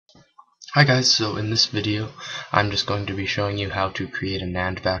Hi guys, so in this video I'm just going to be showing you how to create a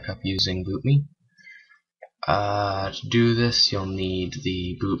NAND backup using BootMii. To do this you'll need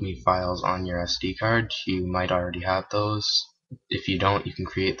the BootMii files on your SD card. You might already have those. If you don't, you can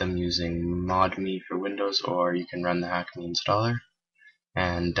create them using ModMii for Windows, or you can run the HackMii installer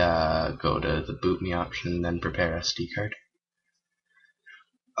and go to the BootMii option and then prepare SD card.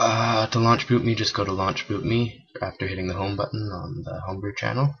 To launch BootMii, just go to Launch BootMii after hitting the home button on the homebrew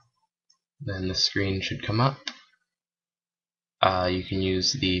channel. Then the screen should come up. You can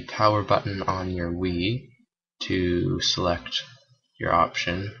use the power button on your Wii to select your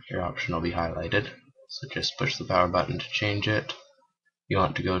option. Your option will be highlighted, so just push the power button to change it. You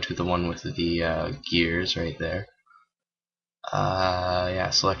want to go to the one with the gears right there.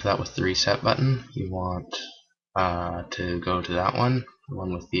 Select that with the reset button. You want to go to that one, the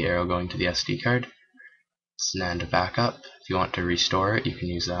one with the arrow going to the SD card. It's NAND backup. If you want to restore it, you can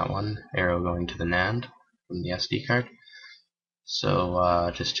use that one, arrow going to the NAND from the SD card.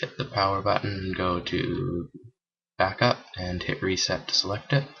 So just hit the power button and go to backup and hit reset to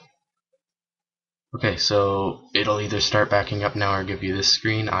select it. Okay, so it'll either start backing up now or give you this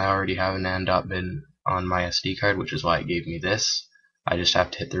screen. I already have an NAND.bin on my SD card, which is why it gave me this. I just have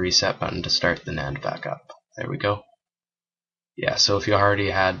to hit the reset button to start the NAND backup. There we go. Yeah, so if you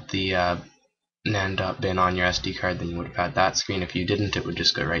already had the NAND.bin on your SD card, then you would have had that screen. If you didn't, it would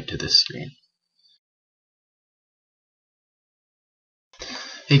just go right to this screen.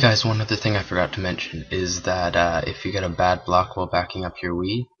 Hey guys, one other thing I forgot to mention is that if you get a bad block while backing up your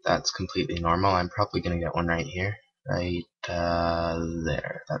Wii, that's completely normal. I'm probably going to get one right here. Right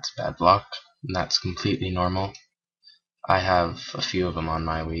there. That's a bad block. And that's completely normal. I have a few of them on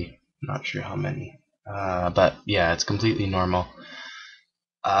my Wii. Not sure how many. But yeah, it's completely normal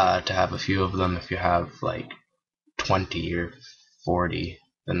to have a few of them. If you have like 20 or 40,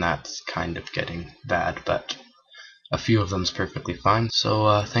 then that's kind of getting bad, but a few of them's perfectly fine.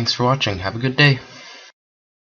 So thanks for watching. Have a good day.